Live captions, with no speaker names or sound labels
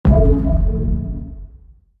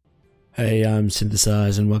Hey, I'm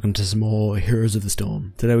Synthesize and welcome to some more Heroes of the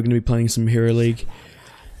Storm. Today we're going to be playing some Hero League,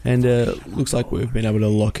 and looks like we've been able to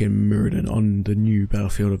lock in Muradin on the new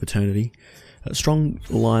Battlefield of Eternity. Strong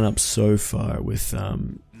lineup so far with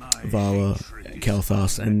Vala,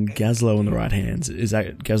 Kalthas and Gazlo on the right hands.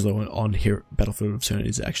 Gazlo on here Battlefield of Eternity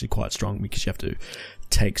is actually quite strong because you have to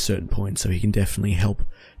take certain points, so he can definitely help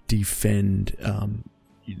defend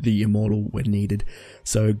the Immortal when needed.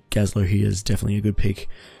 So Gazlo here is definitely a good pick.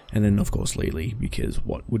 And then of course Lili, because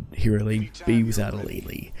what would Hero League be without a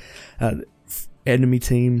Lili? Enemy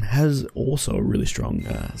team has also a really strong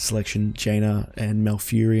selection. Jaina and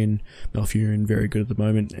Malfurion. Malfurion very good at the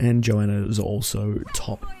moment, and Joanna is also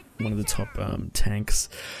one of the top tanks.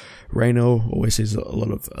 Reyno always sees a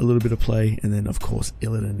little bit of play, and then of course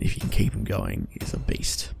Illidan, if you can keep him going, is a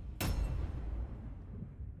beast.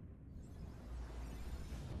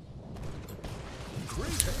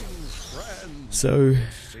 So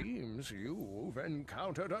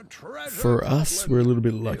for us, we're a little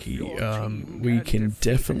bit lucky. We can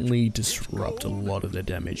definitely disrupt a lot of their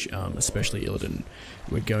damage, especially Illidan.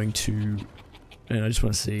 We're going to, and I just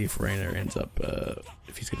want to see if Reyna ends up,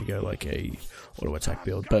 if he's going to go like a auto attack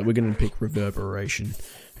build, but we're going to pick Reverberation.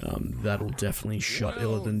 That'll definitely shut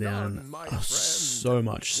Illidan down so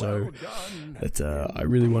much so that I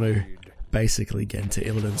really want to basically get into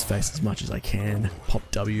Illidan's face as much as I can. Pop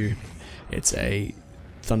W. It's a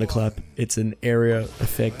thunderclap. It's an area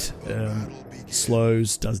effect.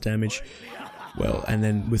 Slows, does damage. Well, and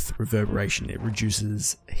then with reverberation, it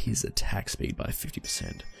reduces his attack speed by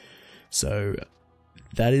 50%. So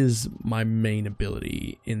that is my main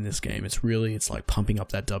ability in this game. It's like pumping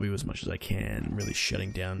up that W as much as I can, really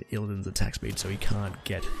shutting down Illidan's attack speed, so he can't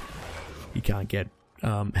get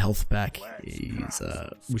health back.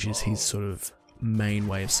 Which is his sort of main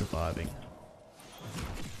way of surviving.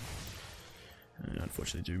 I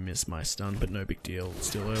unfortunately do miss my stun, but no big deal,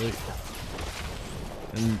 still early.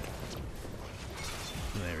 And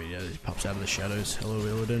there he goes, he pops out of the shadows. Hello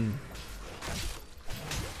Illidan.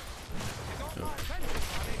 Oh.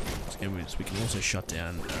 We can also shut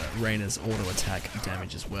down Reyna's auto attack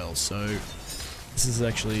damage as well, so this is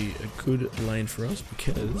actually a good lane for us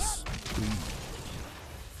because we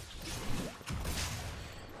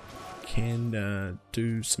can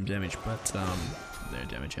do some damage, but their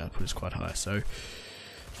damage output is quite high, so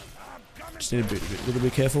just need to be a little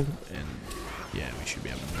bit careful, and yeah, we should be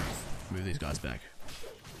able to move these guys back.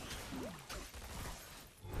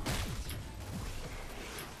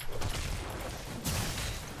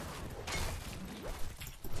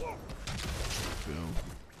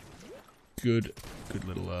 Good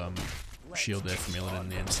little shield there from Illidan,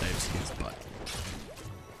 and the end saves his butt.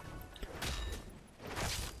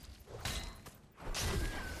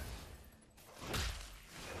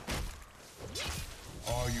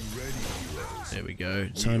 There we go.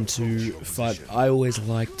 Time to fight. I always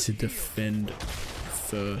like to defend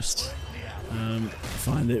first.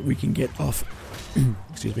 Find that we can get off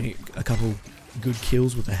excuse me, a couple good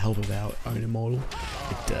kills with the help of our own Immortal.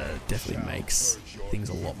 It definitely makes things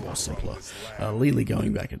a lot more simpler. Lili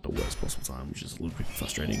going back at the worst possible time, which is a little bit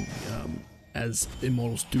frustrating, as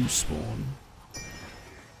Immortals do spawn.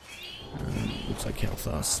 Looks like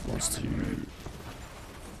Kalthas wants to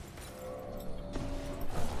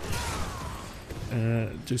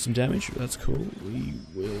do some damage. That's cool. We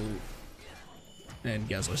will, and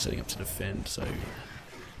Gazlo setting up to defend, so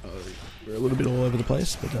we're a little bit all over the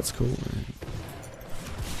place, but that's cool.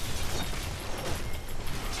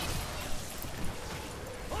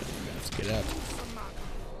 Have to get out.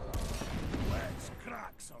 Let's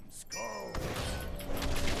crack some skulls.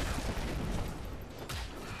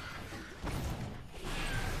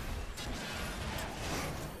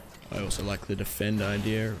 I also like the defend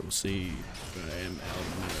idea. We'll see where I am out of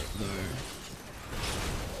a minute though.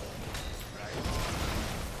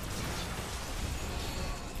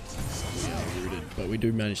 We are rooted, but we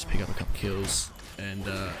do manage to pick up a couple kills, and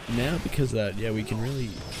now because of that, yeah, we can really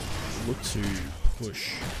look to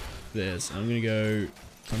push theirs. I'm gonna go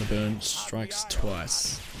Thunderburn, strikes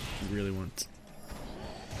twice. I really want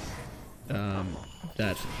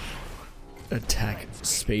that attack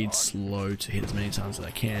speed slow to hit as many times as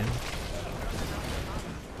I can.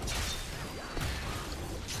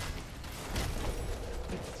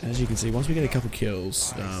 As you can see, once we get a couple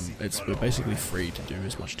kills, we're basically free to do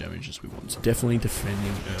as much damage as we want. So definitely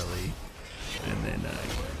defending early, and then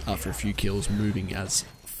after a few kills, moving as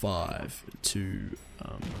 5 to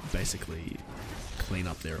basically clean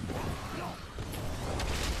up their Immortal.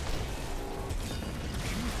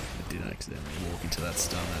 I did accidentally walk into that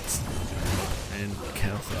stun, and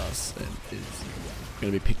Kalthas is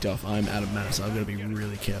going to be picked off. I'm out of mana, so I've got to be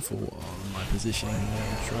really careful on my positioning.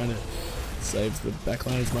 I'm trying to save the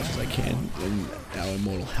backline as much as I can, and our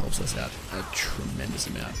Immortal helps us out a tremendous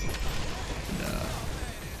amount.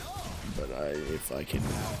 But if I can...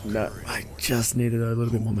 No, I just needed a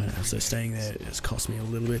little bit more mana, so staying there has cost me a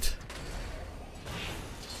little bit.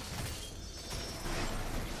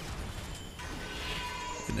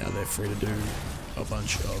 And now they're free to do a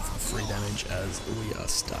bunch of free damage as we are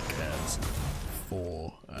stuck as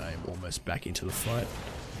 4. I'm almost back into the fight.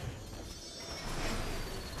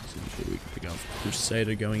 So we can pick up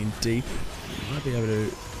Crusader going in deep. We might be able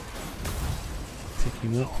to pick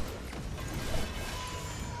him up.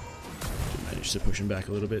 Manage to push him back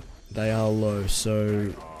a little bit. They are low,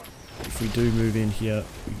 so if we do move in here,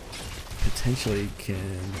 we potentially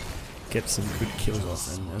can get some good kills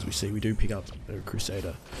off. And as we see, we do pick up the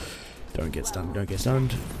Crusader. Don't get stunned, don't get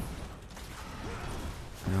stunned.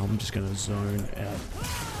 Now I'm just going to zone out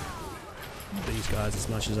these guys as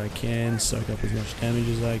much as I can, soak up as much damage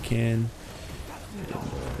as I can, and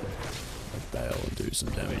bail and do some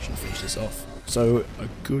damage and finish this off. So a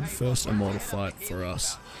good first Immortal fight for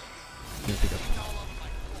us. I'm going to pick up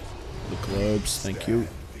the globes, thank you,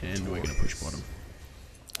 and we're going to push bottom.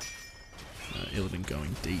 Illidan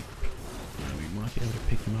going deep. We might be able to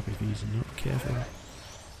pick him up if he's not careful.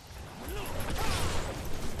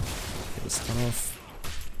 Get the stun off.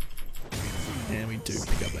 And we do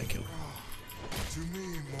pick up that kill.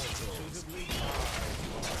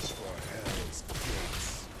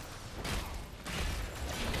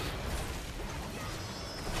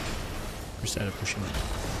 Crusader pushing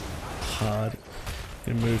hard.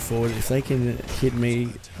 Gonna move forward. If they can hit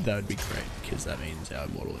me, that would be great, because that means our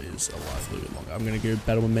Immortal is alive a little bit longer. I'm gonna go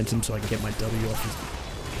battle momentum so I can get my W off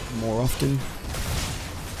more often.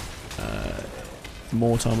 The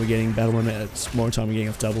more time we're getting battle momentum, more time we're getting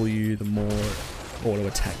off W, the more auto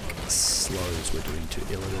attack slows we're doing to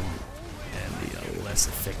Illidan, and the less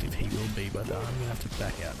effective he will be. But I'm gonna have to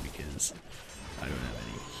back out because I don't have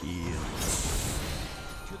any heals.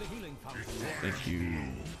 Thank you,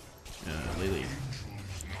 Lily.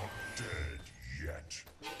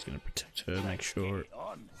 It's gonna protect her, make sure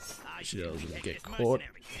she doesn't get caught.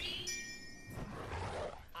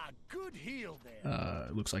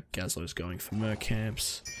 It looks like Gazlo's going for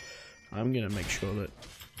Mercamps. I'm gonna make sure that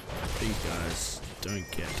these guys don't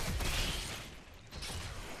get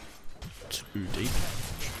too deep.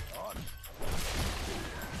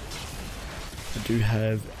 I do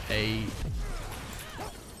have a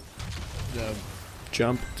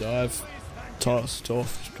jump, dive, toss,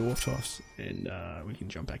 dwarf toss, and we can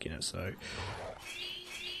jump back in it. So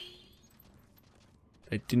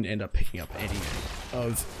they didn't end up picking up any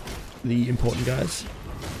of the important guys.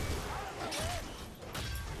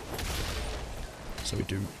 So we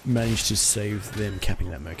do manage to save them capping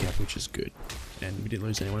that Mercap, which is good. And we didn't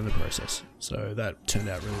lose anyone in the process. So that turned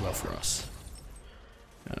out really well for us.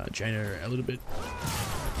 Jaina a little bit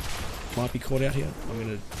might be caught out here. I'm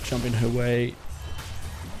going to jump in her way,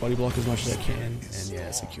 body block as much as I can, and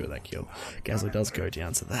yeah, secure that kill. Gazlo does go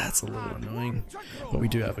down, so that's a little annoying. But we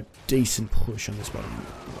do have a decent push on this bottom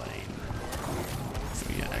lane. So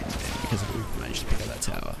yeah, because we've managed to pick up that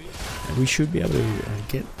tower. And we should be able to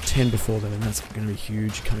get 10 before then, and that's going to be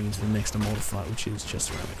huge coming into the next Immortal fight, which is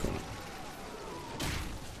just around the corner.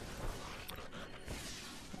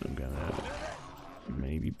 I'm going to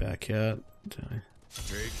maybe back out.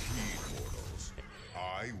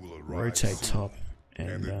 Rotate top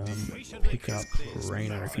and pick up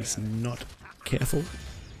Reyna if he's not careful.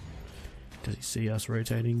 Does he see us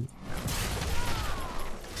rotating?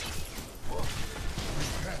 Yeah,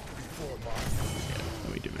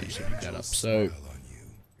 we do manage to pick that up. So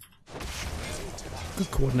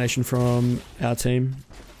good coordination from our team.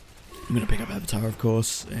 I'm going to pick up Avatar, of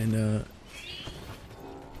course, and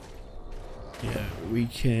yeah, we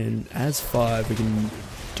can, as 5, we can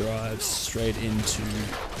drive straight into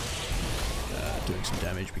doing some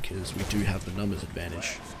damage because we do have the numbers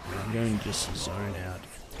advantage. I'm going to just zone out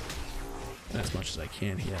as much as I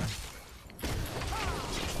can here.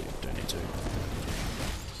 Actually, don't need to.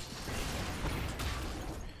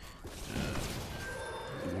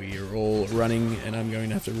 We are all running, and I'm going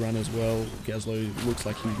to have to run as well. Gazlo looks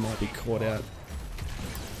like he might be caught out.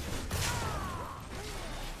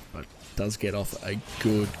 Does get off a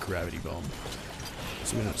good gravity bomb.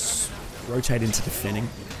 So we're going to rotate into defending,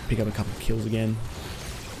 pick up a couple of kills again.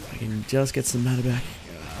 I can just get some mana back.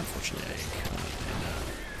 Unfortunately, I can't,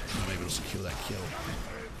 and I'm able to secure that kill.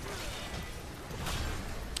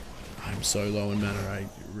 I'm so low in mana, I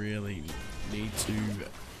really need to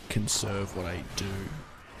conserve what I do.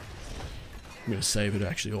 I'm going to save it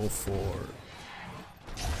actually all for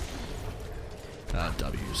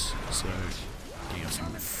W's. So getting us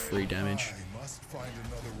some free damage. Must find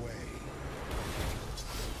another way.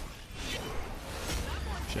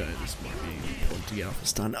 So this might be important to get off a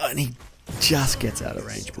stun. Oh, and he just gets out of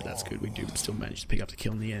range, but that's good. We do still manage to pick up the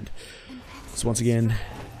kill in the end. So once again,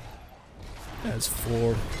 as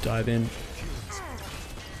 4 dive in.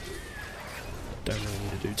 Don't really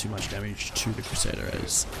need to do too much damage to the Crusader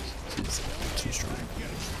as he's too strong.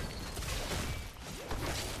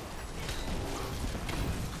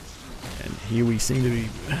 And here we seem to be,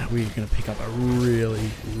 we're going to pick up a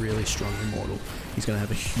really, really strong Immortal. He's going to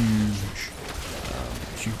have a huge,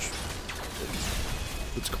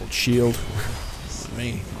 what's called shield. Not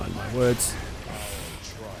me, mind my words.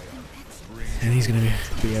 And he's going to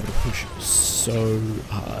be able to push so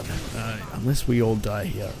hard, unless we all die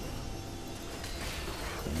here.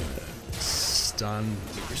 I'm going to stun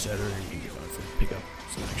the Crusader and pick up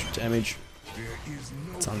some extra damage.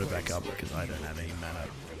 Time to back up because I don't have any mana.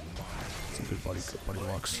 Some good body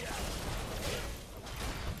locks.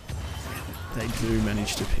 They do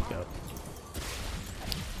manage to pick up.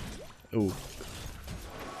 Ooh.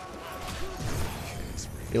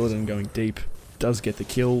 Illidan going deep does get the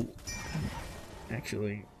kill.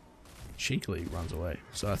 Actually, cheekily runs away.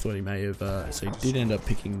 So I thought he may have. So he did end up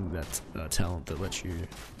picking that talent that lets you.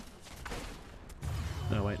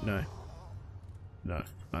 No, wait, no. No,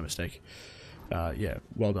 my mistake. Yeah,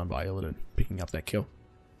 well done by Illidan picking up that kill.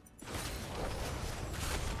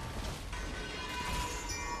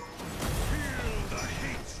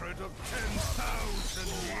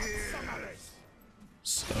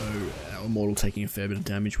 So our Immortal taking a fair bit of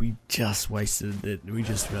damage. We just wasted it. We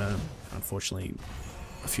just unfortunately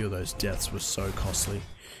a few of those deaths were so costly,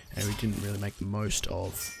 and we didn't really make the most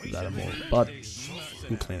of that Immortal. But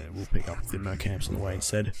we'll clean it. We'll pick up the Mercamps on the way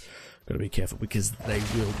instead. Got to be careful because they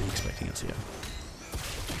will be expecting us here.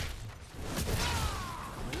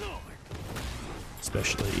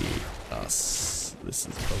 Especially us. This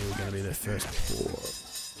is probably going to be their first pour.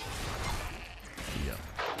 Yep.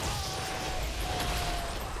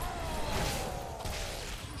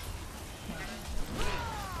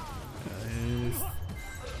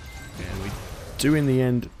 And we do in the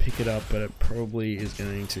end pick it up, but it probably is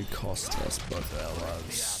going to cost us both our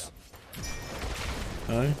lives.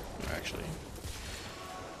 No? Actually.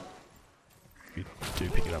 We do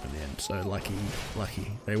pick it up in the end, so lucky.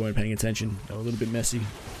 They weren't paying attention. They were a little bit messy.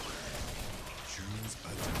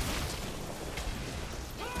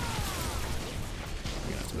 We're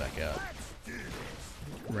gonna have to back out.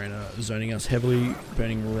 Reyna zoning us heavily.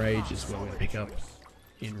 Burning Rage is what we're gonna pick up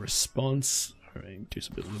in response. Do a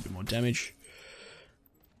little bit more damage.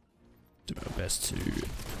 Do our best to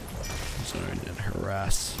zone and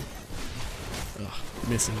harass. Ugh,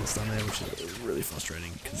 missing the stun there, which is really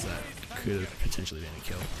frustrating because that could have potentially been a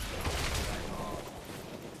kill.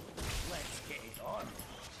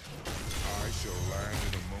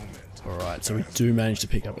 Alright, so we do manage to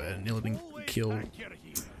pick up an Illidan kill.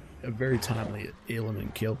 A very timely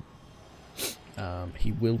Illidan kill.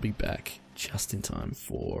 He will be back just in time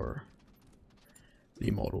for the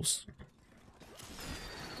Immortals.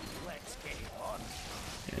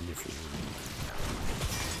 And if we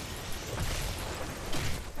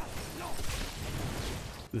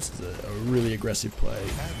this is a really aggressive play,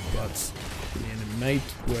 but in the end it may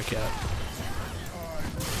work out.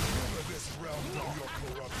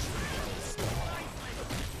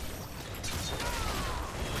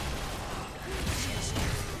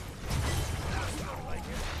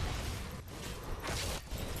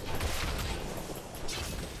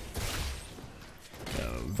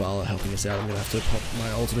 Vala helping us out. I'm going to have to pop my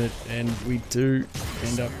ultimate, and we do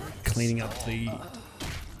end up cleaning up the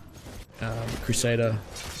Crusader.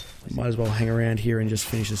 Might as well hang around here and just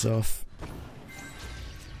finish this off.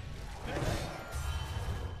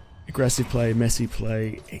 Aggressive play, messy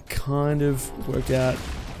play. It kind of worked out.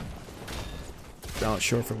 Not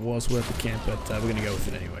sure if it was worth the camp, but we're going to go with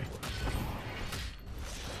it anyway.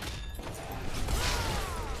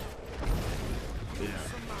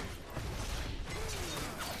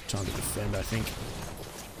 Time to defend, I think.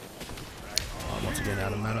 Oh, once again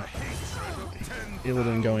out of mana.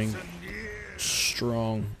 Illidan going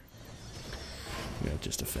strong. Yeah,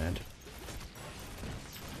 just defend.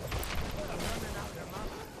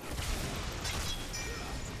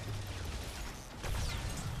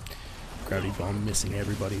 Gravity bomb missing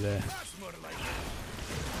everybody there. I'm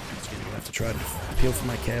gonna have to try to appeal for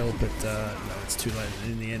my Kale, but no, it's too late.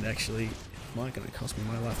 And in the end, actually, it might gonna cost me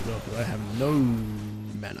my life as well because I have no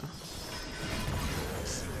mana.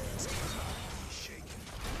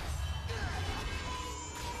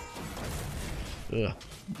 Ugh.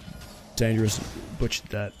 Dangerous. Butchered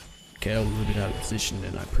that Kale a little bit out of position,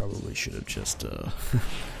 and I probably should have just,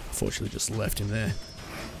 unfortunately, just left him there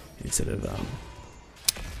instead of,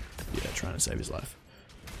 yeah, trying to save his life.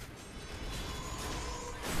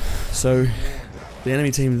 So, the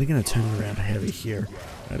enemy team, they're going to turn around heavy here.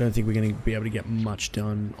 I don't think we're going to be able to get much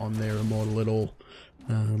done on their Immortal at all.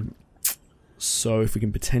 So if we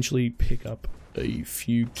can potentially pick up a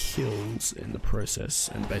few kills in the process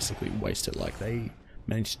and basically waste it like they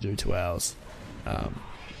managed to do to ours,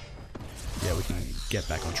 yeah, we can get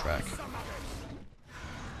back on track.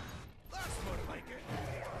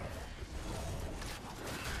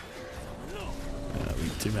 We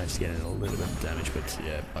do manage to get in a little bit of damage, but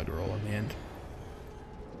yeah, bugger all in the end.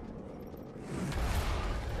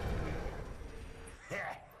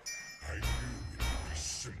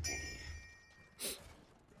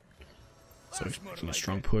 So making a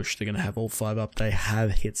strong push. They're going to have all 5 up. They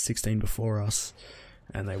have hit 16 before us,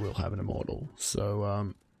 and they will have an Immortal.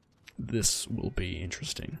 So this will be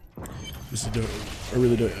interesting. This is a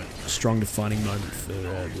really strong defining moment for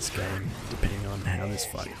this game, depending on how this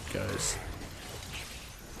fight goes.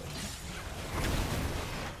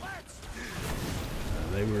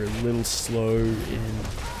 They were a little slow in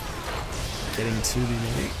getting to the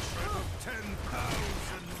enemy.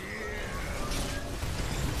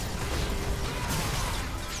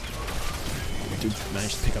 We do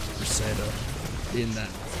manage to pick up the Crusader in that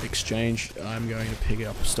exchange. I'm going to pick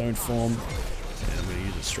up Stone Form, and I'm going to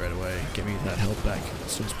use it straight away. Get me that health back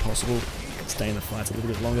as soon as possible. Stay in the fight a little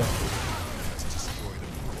bit longer.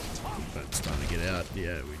 But it's time to get out.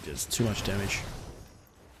 Yeah, we just too much damage.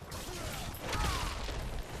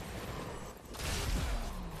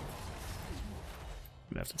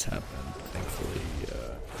 I'm gonna have to tap, and thankfully,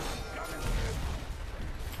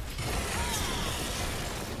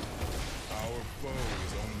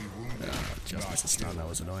 just missed a stun. That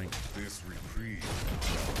was annoying.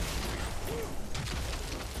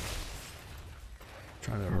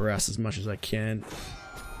 Trying to harass as much as I can,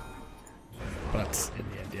 but in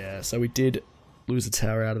the end, yeah. So we did lose a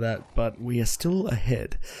tower out of that, but we are still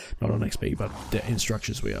ahead. Not on XP, but in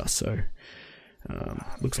structures we are. So.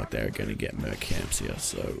 Looks like they're going to get merc camps here,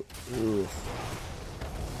 so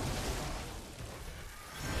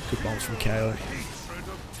good bombs from Kale.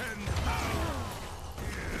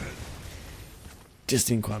 Just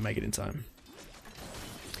didn't quite make it in time.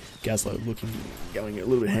 Gazlo going a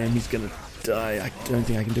little bit ham. He's going to die. I don't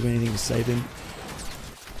think I can do anything to save him.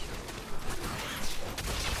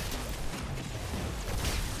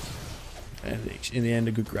 And in the end,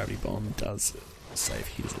 a good gravity bomb does save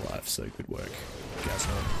his life, so good work,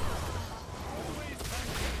 Gazlo.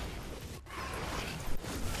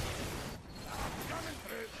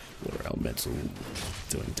 Water Elemental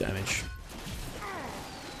doing damage.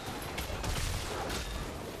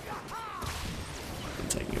 I'm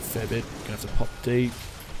taking a fair bit. Gonna have to pop D.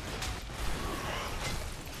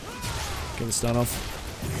 Get the stun off.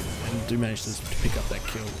 And do manage to pick up that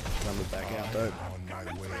kill. Run it back out though.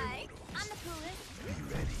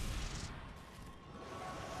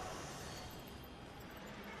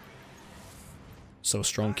 So a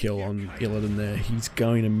strong kill on Illidan there. He's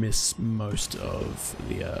going to miss most of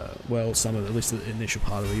the, well, some of at least the initial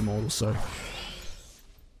part of the Immortal, so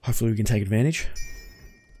hopefully we can take advantage.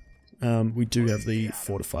 We do have the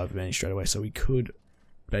 4 to 5 advantage straight away, so we could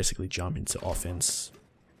basically jump into offense.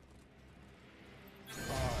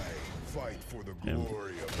 And we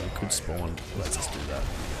could spawn. Let's just do that.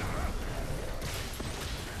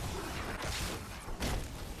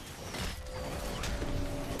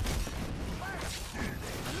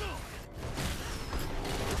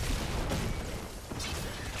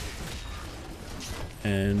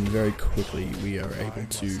 And very quickly we are able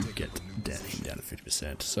to get him down to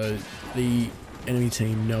 50%. So the enemy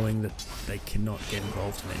team, knowing that they cannot get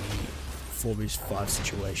involved in any 4v5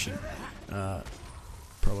 situation,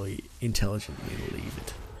 probably intelligently leave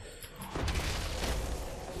it.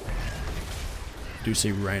 Do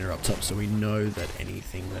see Rainer up top, so we know that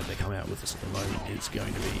anything that they come out with us at the moment is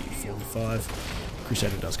going to be 4v5.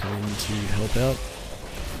 Crusader does come in to help out.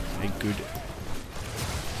 A good.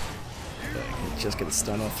 Just get a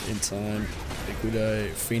stun off in time. A good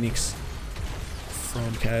Phoenix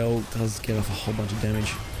from Kale does get off a whole bunch of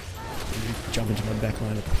damage. Jump into my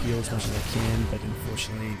backline to peel as much as I can, but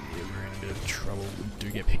unfortunately we're in a bit of trouble. We do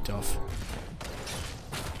get picked off.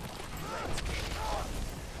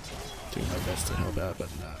 Doing my best to help out, but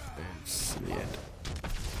no, it's the end.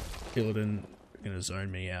 Illidan gonna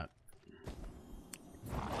zone me out.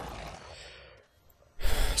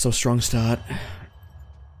 So strong start.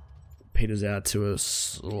 Peters out to a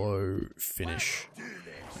slow finish.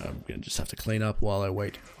 I'm gonna just have to clean up while I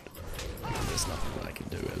wait because there's nothing that I can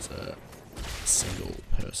do as a single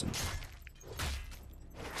person.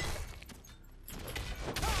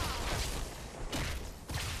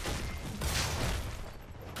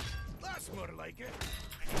 That's more like it.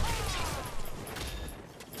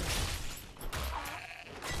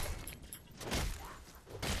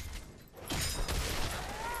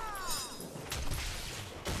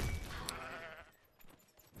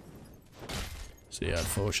 So yeah,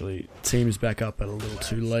 unfortunately, team is back up, but a little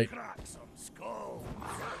too late.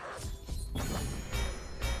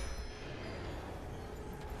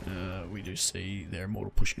 We do see their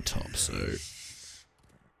immortal pushing top, so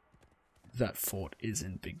that fort is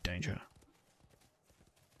in big danger.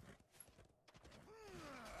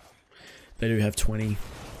 They do have 20,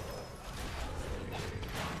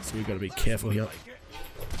 so we've got to be careful here.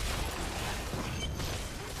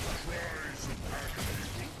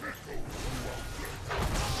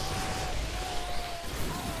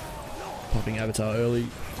 Popping Avatar early.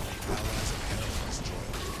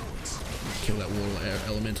 Kill that water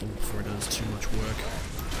elemental before it does too much work.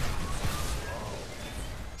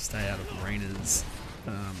 Stay out of Raina's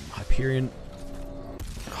Hyperion.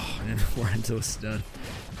 Oh, and right until it's done.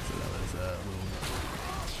 So that was a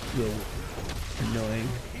little annoying.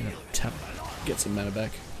 Tap, get some mana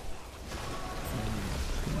back.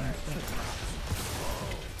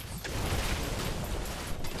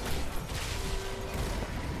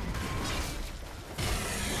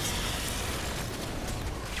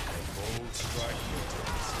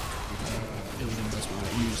 Illidan does want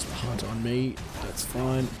to use the hunt on me, that's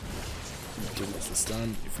fine. Give us the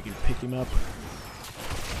stun if we can pick him up.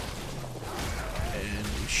 And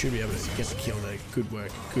we should be able to get the kill there. Good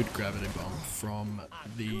work, good gravity bomb from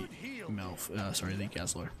the the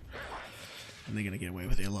Gazlo. And they're going to get away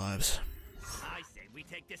with their lives. I say we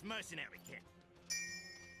take this mercenary kit.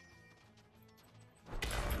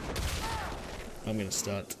 I'm going to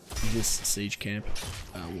start this siege camp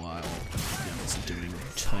while the others are doing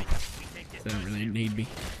top. They don't really need me.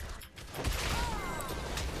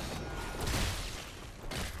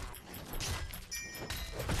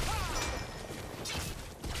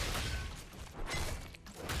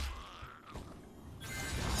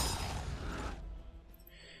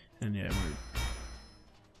 And yeah,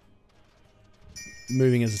 we're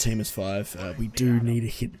moving as a team as 5. We do need to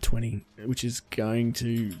hit 20, which is going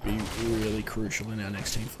to be really crucial in our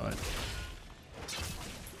next team fight.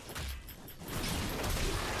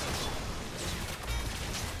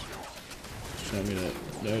 So I'm gonna,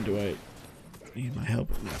 no, do I need my help?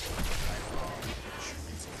 No.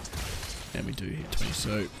 And we do hit 20,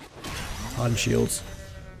 so hardened shields.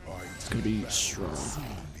 It's gonna be strong.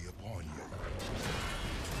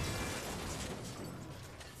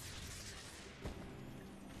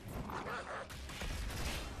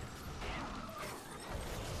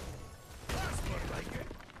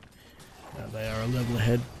 They are a level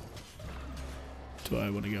ahead. Do I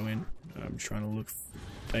want to go in? I'm trying to look,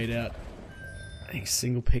 bait out a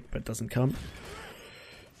single pick, but doesn't come.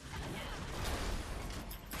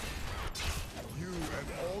 You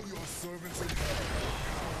and all your servants in hell.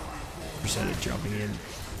 Crusader jumping in.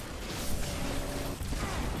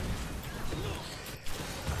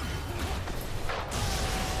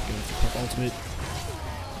 Going for pop ultimate.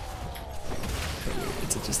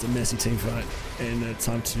 It's just a messy team fight, and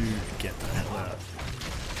time to get the hell out.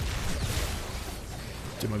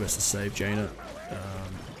 Do my best to save Jaina.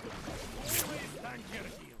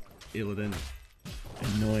 Illidan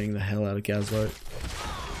annoying the hell out of Gazlo.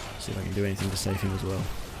 See if I can do anything to save him as well.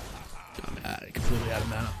 I'm completely out of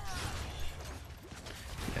mana.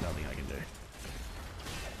 Yeah, nothing I can do.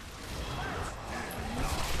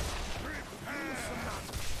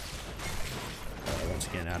 Once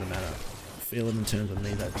again, out of mana. Feel it in terms of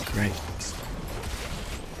me, that'd be great.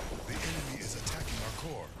 The enemy is attacking our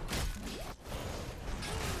core.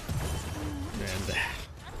 And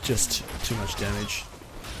just too much damage.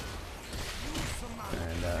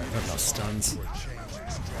 And not enough stuns.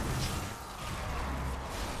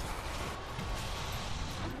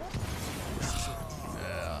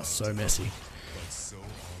 So messy.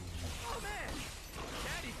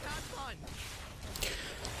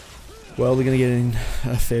 Well, they're going to get in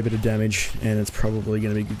a fair bit of damage, and it's probably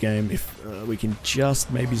going to be a good game if we can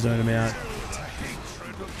just maybe zone them out.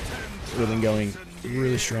 Illidan going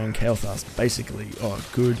really strong. Kael'thas basically,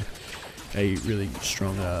 a really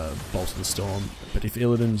strong Bolt of the Storm. But if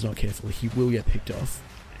Illidan's not careful, he will get picked off,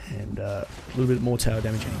 and a little bit more tower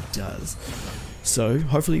damage, and he does. So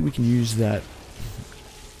hopefully we can use that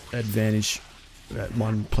advantage, that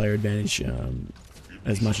one player advantage,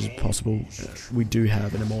 as much as possible. We do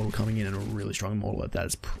have an immortal coming in, and a really strong immortal at that.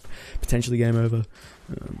 It's potentially game over.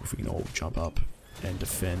 If we can all jump up and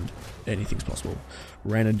defend, anything's possible.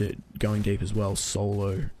 Reyna going deep as well,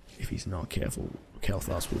 solo. If he's not careful,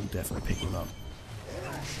 Kalthas will definitely pick him up.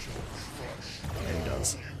 And he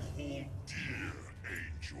does.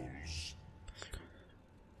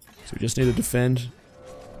 So we just need to defend.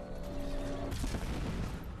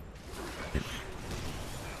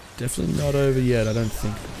 Definitely not over yet, I don't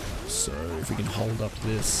think so. If we can hold up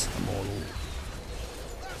this immortal,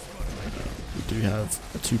 we do have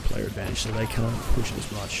a 2-player advantage, so they can't push it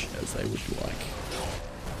as much as they would like.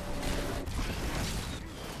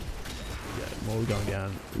 Yeah, immortal going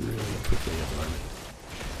down really quickly at the moment.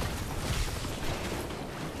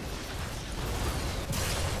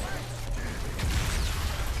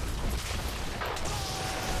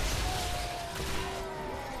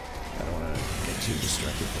 Too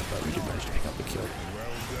distracted, but we did manage to pick up the kill.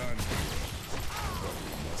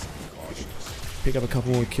 Pick up a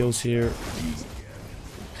couple more kills here.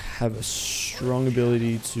 Have a strong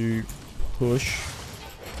ability to push.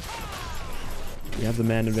 We have the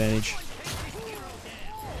man advantage.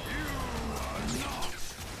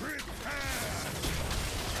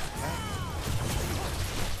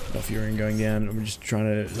 Furion going down, and we're just trying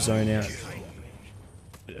to zone out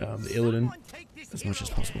the Illidan as much as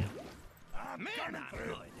possible.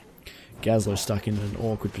 Gazlo's stuck in an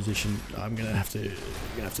awkward position. I'm gonna have to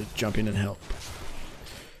jump in and help.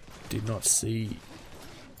 Did not see.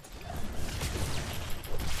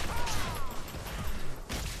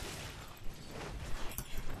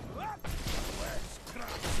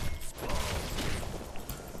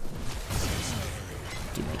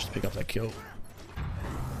 Did manage to pick up that kill.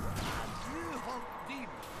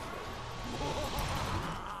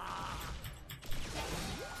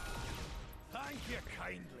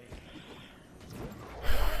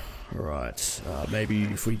 Alright, maybe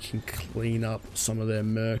if we can clean up some of their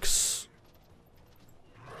mercs.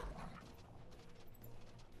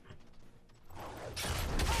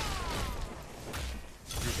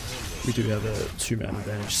 We do have a 2-man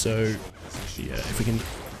advantage, so yeah, if we can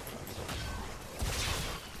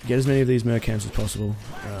get as many of these merc camps as possible,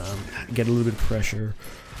 get a little bit of pressure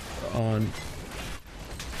on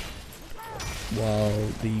while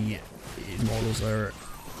the immortals are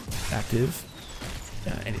active.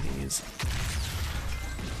 Anything is.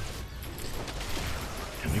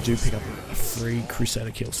 And we do pick up a free Crusader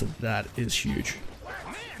kill, so that is huge.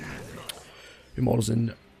 Immortals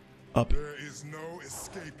in up.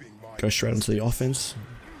 Go straight onto the offense.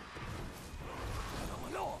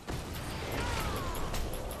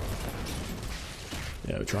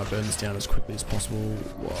 Yeah, we try and burn this down as quickly as possible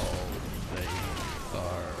while they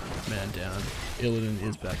are man down. Illidan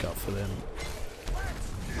is back up for them.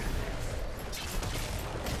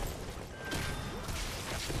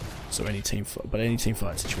 So any team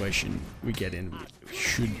fight situation we get in, we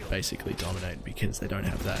should basically dominate because they don't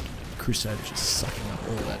have that Crusader just sucking up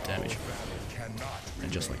all of that damage.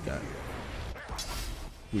 And just like that,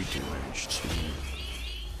 we do manage to.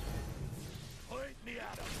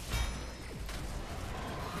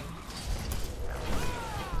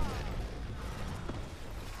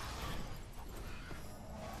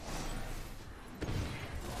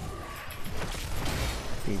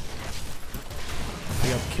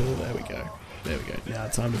 Pick up kill, there we go. There we go. Now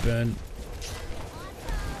time to burn.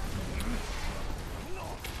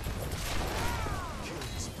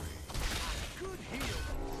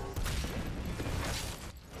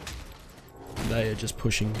 They are just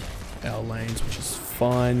pushing our lanes, which is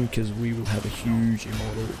fine because we will have a huge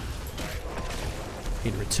immortal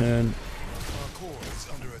in return.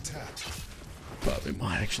 But we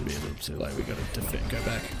might actually be a little too late. We got to defend, go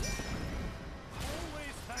back.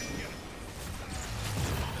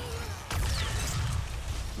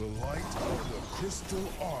 The light of the crystal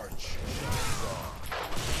arch shines on.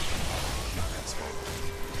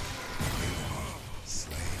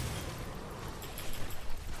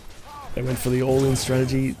 They went for the all-in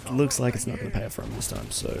strategy. Looks like it's not going to pay off for them this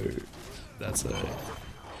time, so that's a. I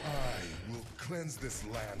will cleanse this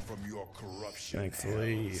land from your corruption.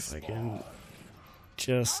 Thankfully, if I can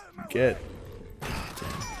just get. Damn.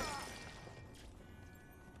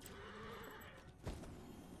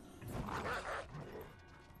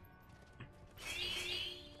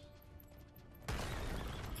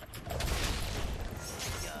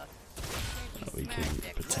 We can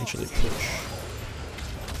potentially push.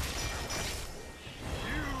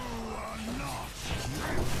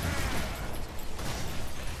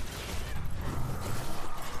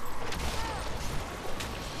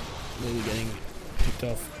 Nearly getting picked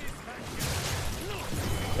off.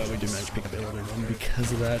 but we do manage to pick up a little bit, and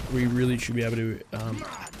because of that, we really should be able to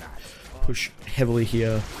push heavily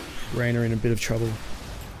here. Reyna in a bit of trouble.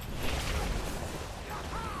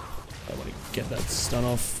 I want to get that stun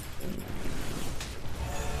off.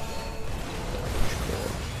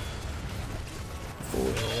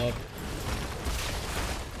 Forward all up.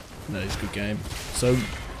 That is a good game. So,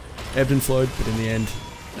 ebbed and flowed, but in the end,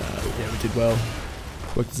 yeah, we did well.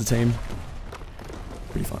 Worked as a team.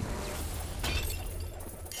 Pretty fun.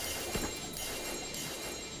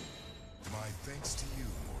 My thanks to you.